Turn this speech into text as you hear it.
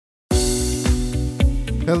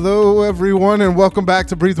Hello, everyone, and welcome back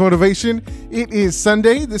to Breathe Motivation. It is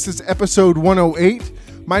Sunday. This is episode 108.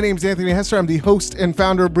 My name is Anthony Hester. I'm the host and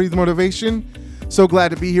founder of Breathe Motivation. So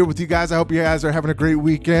glad to be here with you guys. I hope you guys are having a great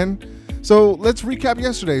weekend. So let's recap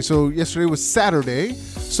yesterday. So yesterday was Saturday.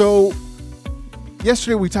 So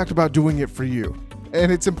yesterday we talked about doing it for you.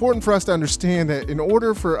 And it's important for us to understand that in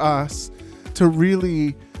order for us to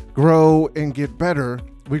really grow and get better,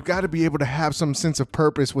 we've got to be able to have some sense of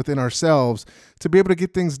purpose within ourselves to be able to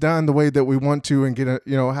get things done the way that we want to and get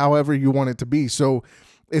however you want it to be. So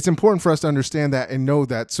it's important for us to understand that and know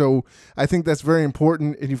that. So I think that's very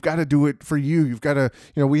important, and you've got to do it for you. You've got to,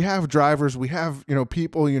 we have drivers, we have,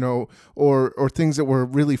 people, or things that we're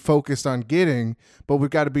really focused on getting, but we've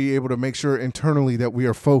got to be able to make sure internally that we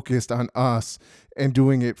are focused on us and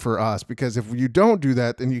doing it for us. Because if you don't do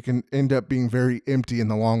that, then you can end up being very empty in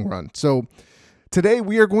the long run. So today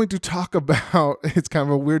we are going to talk about, it's kind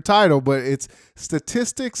of a weird title, but it's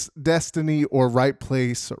Statistics, Destiny, or Right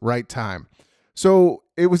Place, Right Time. So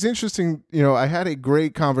it was interesting, I had a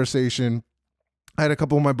great conversation. I had a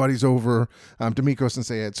couple of my buddies over, D'Amicos and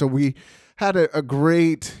Sayed. So we had a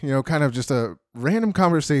great, kind of just a random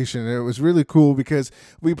conversation. And it was really cool because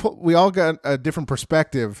we all got a different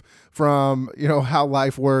perspective from, how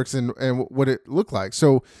life works and what it looked like.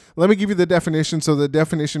 So let me give you the definition. So the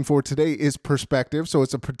definition for today is perspective. So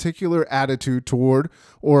it's a particular attitude toward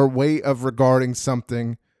or way of regarding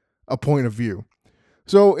something, a point of view.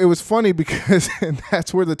 So it was funny because and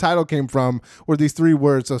that's where the title came from, were these three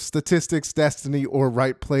words, so statistics, destiny, or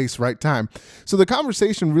right place, right time. So the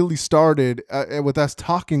conversation really started with us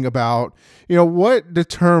talking about, what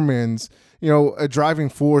determines, a driving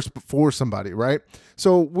force for somebody, right?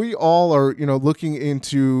 So we all are, looking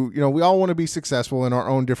into, we all want to be successful in our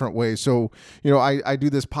own different ways. So, I do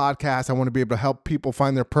this podcast. I want to be able to help people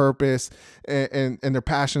find their purpose and their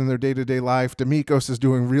passion in their day-to-day life. D'Amicos is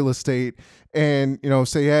doing real estate, and,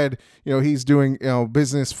 Sayed, he's doing,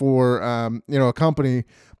 business for, a company,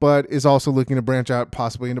 but is also looking to branch out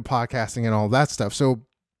possibly into podcasting and all that stuff. So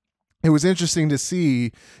it was interesting to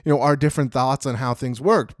see, our different thoughts on how things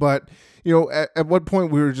worked. But, at what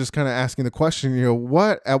point we were just kind of asking the question,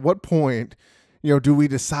 at what point, do we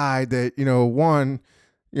decide that, one,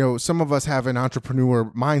 some of us have an entrepreneur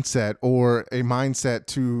mindset or a mindset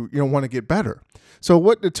to, want to get better. So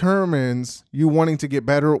what determines you wanting to get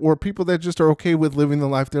better, or people that just are okay with living the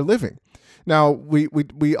life they're living? Now,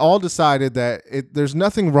 we all decided that there's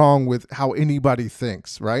nothing wrong with how anybody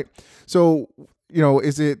thinks, right? So,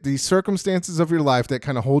 is it the circumstances of your life that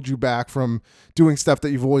kind of hold you back from doing stuff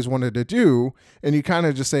that you've always wanted to do? And you kind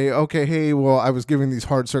of just say, okay, hey, well, I was given these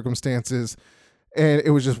hard circumstances and it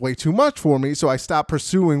was just way too much for me, so I stopped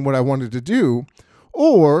pursuing what I wanted to do.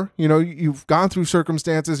 Or, you've gone through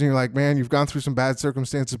circumstances and you're like, man, you've gone through some bad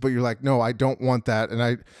circumstances, but you're like, no, I don't want that. And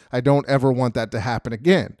I don't ever want that to happen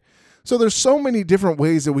again. So there's so many different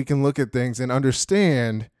ways that we can look at things and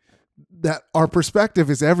understand that our perspective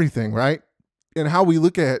is everything, right? And how we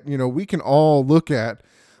look at, we can all look at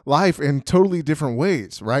life in totally different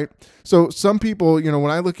ways, right? So some people, when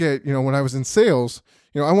I look at, when I was in sales,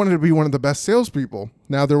 I wanted to be one of the best salespeople.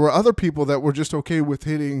 Now, there were other people that were just okay with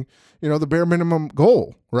hitting, the bare minimum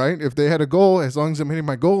goal, right? If they had a goal, as long as I'm hitting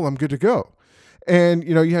my goal, I'm good to go. And,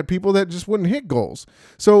 you had people that just wouldn't hit goals.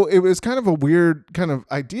 So it was kind of a weird kind of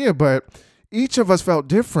idea, but each of us felt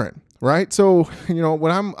different, right? So,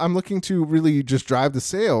 when I'm looking to really just drive the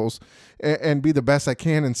sales and be the best I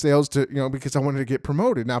can in sales to, because I wanted to get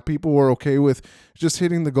promoted. Now, people were okay with just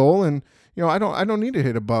hitting the goal, and, I don't need to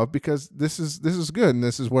hit above because this is good and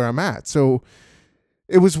this is where I'm at. So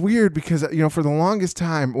it was weird because, for the longest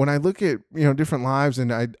time when I look at, different lives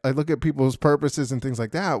and I look at people's purposes and things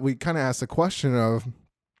like that, we kind of ask the question of,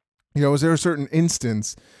 is there a certain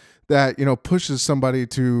instance that, pushes somebody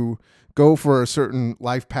to go for a certain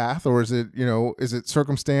life path, or is it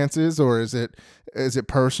circumstances, or is it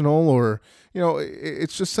personal, or,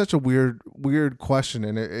 it's just such a weird question.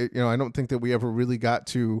 And I don't think that we ever really got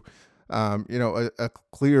to, a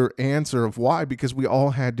clear answer of why, because we all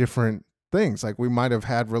had different things. Like we might have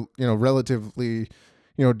had, relatively,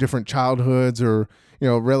 different childhoods or,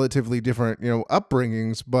 relatively different,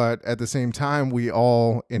 upbringings, but at the same time, we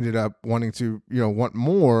all ended up wanting to, want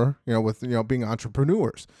more, with, being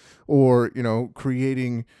entrepreneurs or,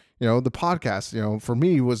 creating, the podcast, for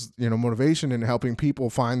me was, motivation and helping people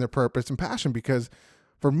find their purpose and passion. Because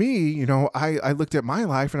for me, I looked at my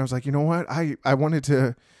life and I was like, what, I wanted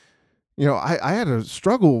to, I had a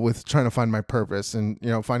struggle with trying to find my purpose and,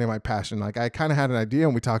 finding my passion. Like I kind of had an idea,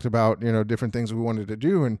 and we talked about, different things we wanted to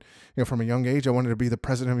do. And, from a young age, I wanted to be the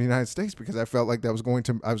president of the United States because I felt like I was going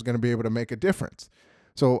to be able to make a difference.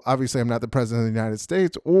 So obviously I'm not the president of the United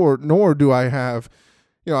States, or nor do I have,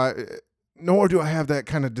 nor do I have that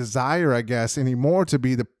kind of desire, I guess, anymore to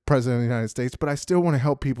be the president of the United States, but I still want to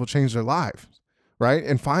help people change their lives, right?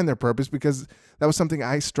 And find their purpose, because that was something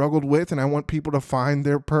I struggled with, and I want people to find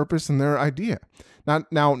their purpose and their idea.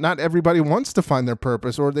 Not everybody wants to find their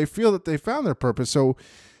purpose, or they feel that they found their purpose. So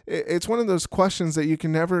it's one of those questions that you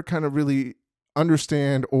can never kind of really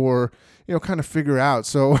understand or, kind of figure out.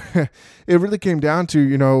 So it really came down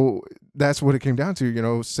to, that's what it came down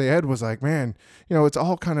to. Syed was like, man, it's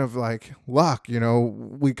all kind of like luck.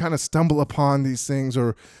 We kind of stumble upon these things,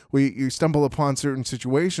 or you stumble upon certain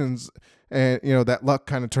situations, and that luck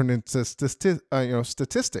kind of turned into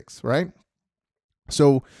statistics, right?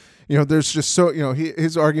 So there's just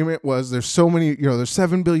his argument was there's so many, there's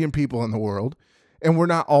 7 billion people in the world, and we're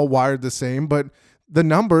not all wired the same, but the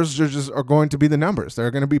numbers are going to be the numbers. There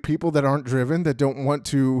are going to be people that aren't driven, that don't want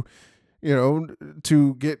to,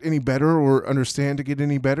 to get any better or understand to get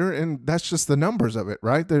any better. And that's just the numbers of it,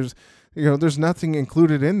 right? There's nothing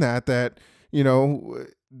included in that,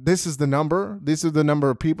 this is the number. These are the number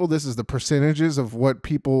of people. This is the percentages of what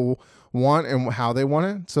people want and how they want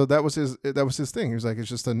it. So that was his thing. He was like, it's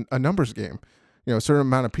just a numbers game. A certain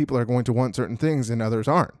amount of people are going to want certain things and others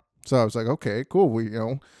aren't. So I was like, okay,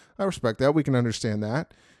 cool. I respect that. We can understand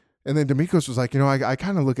that. And then D'Amico's was like, I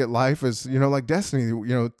kind of look at life as, like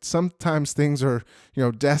destiny. Sometimes things are,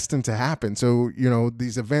 destined to happen. So,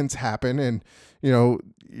 these events happen, and,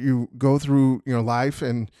 you go through, life,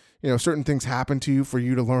 and, certain things happen to you for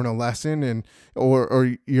you to learn a lesson, and,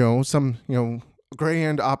 or some,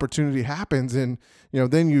 grand opportunity happens, and,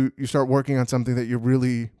 then you start working on something that you're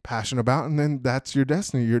really passionate about. And then that's your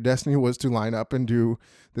destiny. Your destiny was to line up and do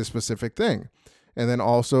this specific thing. And then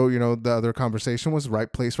also, the other conversation was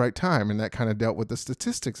right place, right time. And that kind of dealt with the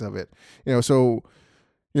statistics of it. So,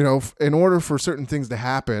 in order for certain things to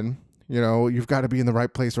happen, you've got to be in the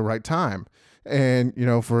right place or right time. And,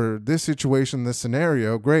 for this situation, this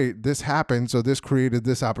scenario, great, this happened. So this created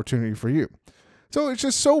this opportunity for you. So it's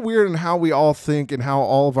just so weird in how we all think and how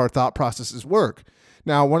all of our thought processes work.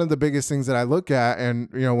 Now, one of the biggest things that I look at, and,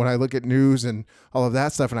 when I look at news and all of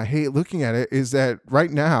that stuff, and I hate looking at it, is that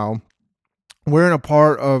right now, we're in a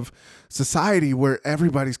part of society where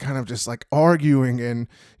everybody's kind of just like arguing, and,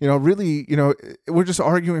 really, we're just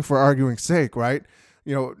arguing for arguing's sake, right?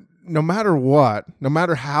 No matter what, no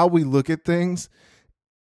matter how we look at things,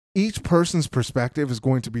 each person's perspective is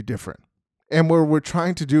going to be different. And what we're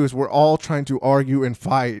trying to do is we're all trying to argue and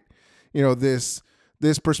fight,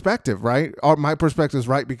 this perspective, right? My perspective is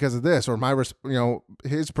right because of this, or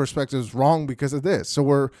his perspective is wrong because of this. So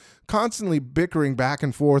we're constantly bickering back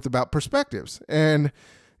and forth about perspectives. And,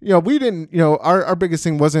 we didn't, our biggest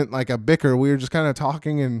thing wasn't like a bicker. We were just kind of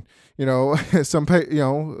talking, and,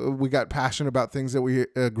 we got passionate about things that we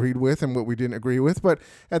agreed with and what we didn't agree with. But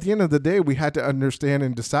at the end of the day, we had to understand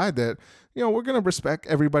and decide that, we're going to respect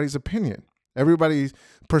everybody's opinion, everybody's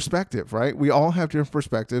perspective, right? We all have different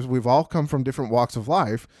perspectives. We've all come from different walks of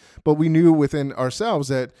life, but we knew within ourselves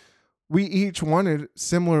that we each wanted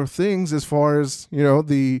similar things as far as,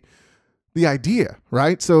 the idea,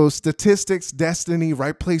 right? So statistics, destiny,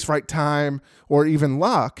 right place, right time, or even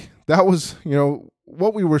luck, that was,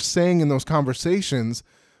 what we were saying in those conversations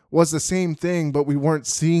was the same thing, but we weren't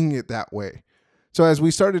seeing it that way. So as we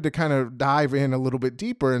started to kind of dive in a little bit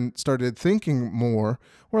deeper and started thinking more,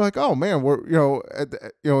 we're like, oh man, we're,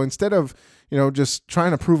 instead of, just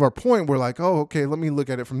trying to prove our point, we're like, oh, okay, let me look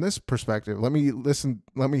at it from this perspective. Let me listen,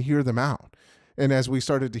 let me hear them out. And as we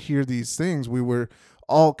started to hear these things, we were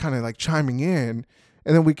all kind of like chiming in.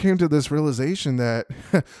 And then we came to this realization that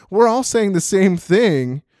we're all saying the same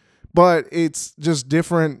thing, but it's just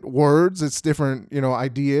different words. It's different,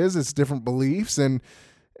 ideas. It's different beliefs. And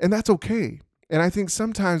that's okay. And I think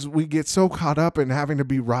sometimes we get so caught up in having to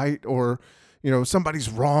be right, or, somebody's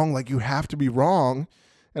wrong, like you have to be wrong.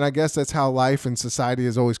 And I guess that's how life and society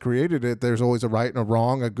has always created it. There's always a right and a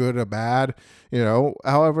wrong, a good, a bad,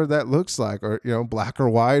 however that looks like, or, black or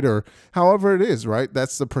white, or however it is, right?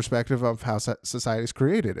 That's the perspective of how society's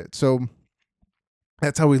created it. So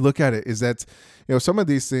that's how we look at it, is that, some of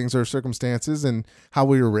these things are circumstances and how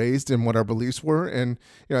we were raised and what our beliefs were. And,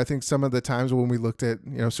 I think some of the times when we looked at,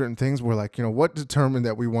 certain things, we're like, what determined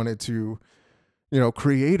that we wanted to,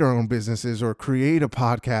 create our own businesses or create a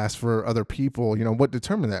podcast for other people, what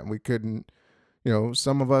determined that? And we couldn't,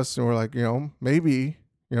 some of us were like, maybe,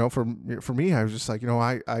 for me, I was just like,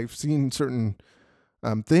 I've seen certain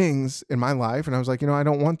things in my life, and I was like, I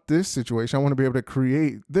don't want this situation. I want to be able to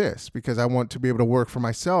create this because I want to be able to work for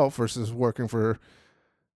myself versus working for,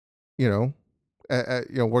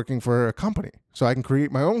 working for a company. So I can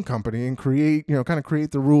create my own company and create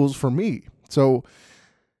the rules for me. So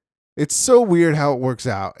it's so weird how it works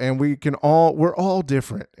out, and we're all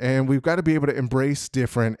different, and we've got to be able to embrace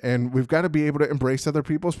different, and we've got to be able to embrace other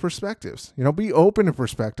people's perspectives. Be open to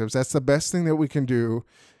perspectives. That's the best thing that we can do,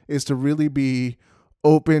 is to really be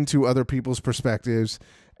open to other people's perspectives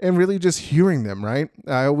and really just hearing them, right?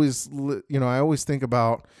 I always think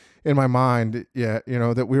about in my mind,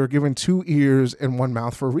 that we were given 2 ears and 1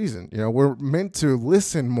 mouth for a reason. We're meant to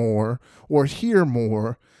listen more or hear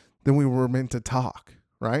more than we were meant to talk.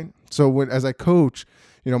 Right? So as I coach,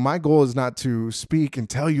 my goal is not to speak and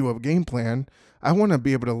tell you a game plan. I want to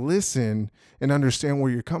be able to listen and understand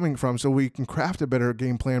where you're coming from, so we can craft a better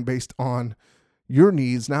game plan based on your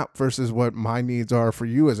needs, not versus what my needs are for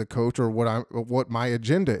you as a coach, or what my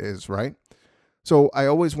agenda is, right? So I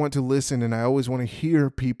always want to listen, and I always want to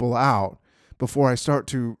hear people out before I start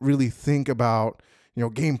to really think about,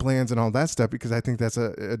 game plans and all that stuff, because I think that's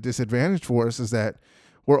a disadvantage for us, is that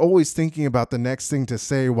we're always thinking about the next thing to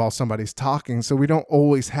say while somebody's talking. So we don't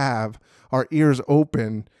always have our ears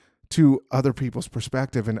open to other people's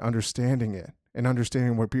perspective and understanding it and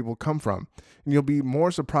understanding where people come from. And you'll be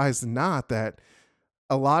more surprised than not that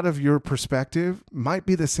a lot of your perspective might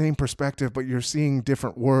be the same perspective, but you're seeing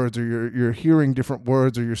different words, or you're hearing different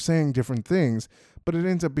words, or you're saying different things, but it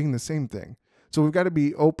ends up being the same thing. So we've got to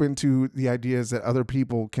be open to the ideas that other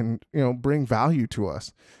people can, bring value to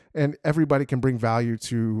us. And everybody can bring value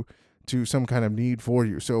to some kind of need for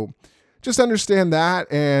you. So just understand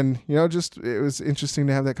that. And, it was interesting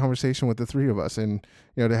to have that conversation with the 3 of us, and,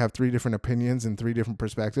 to have 3 different opinions and 3 different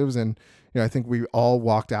perspectives. And, I think we all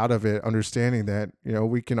walked out of it understanding that,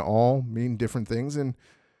 we can all mean different things and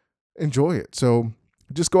enjoy it. So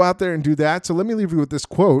just go out there and do that. So let me leave you with this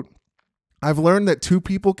quote. I've learned that 2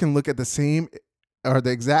 people can look at the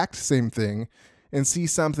exact same thing and see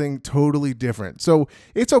something totally different. So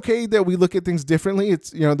it's okay that we look at things differently. It's,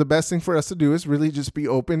 the best thing for us to do is really just be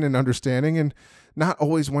open and understanding, and not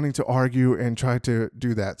always wanting to argue and try to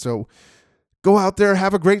do that. So go out there,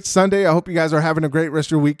 have a great Sunday. I hope you guys are having a great rest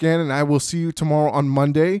of your weekend, and I will see you tomorrow on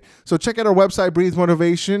Monday. So check out our website,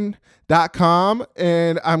 breathemotivation.com,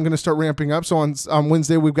 and I'm going to start ramping up. So on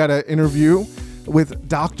Wednesday, we've got an interview with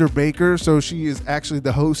Dr. Baker. So she is actually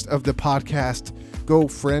the host of the podcast, Go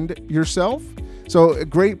Friend Yourself. So a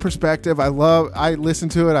great perspective. I listen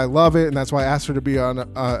to it. I love it. And that's why I asked her to be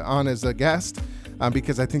on as a guest,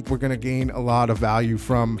 because I think we're going to gain a lot of value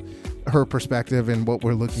from her perspective and what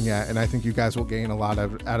we're looking at. And I think you guys will gain a lot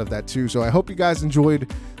out of that too. So I hope you guys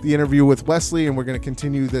enjoyed the interview with Wesley, and we're going to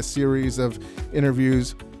continue this series of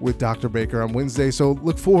interviews with Dr. Baker on Wednesday. So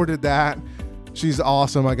look forward to that. She's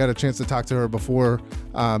awesome. I got a chance to talk to her before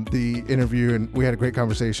the interview, and we had a great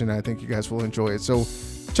conversation. I think you guys will enjoy it. So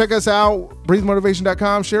check us out,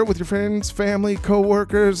 breathemotivation.com. Share it with your friends, family,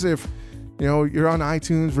 coworkers. If you're on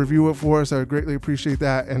iTunes, review it for us. I would greatly appreciate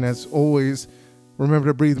that. And as always, remember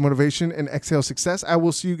to breathe motivation and exhale success. I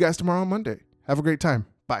will see you guys tomorrow on Monday. Have a great time.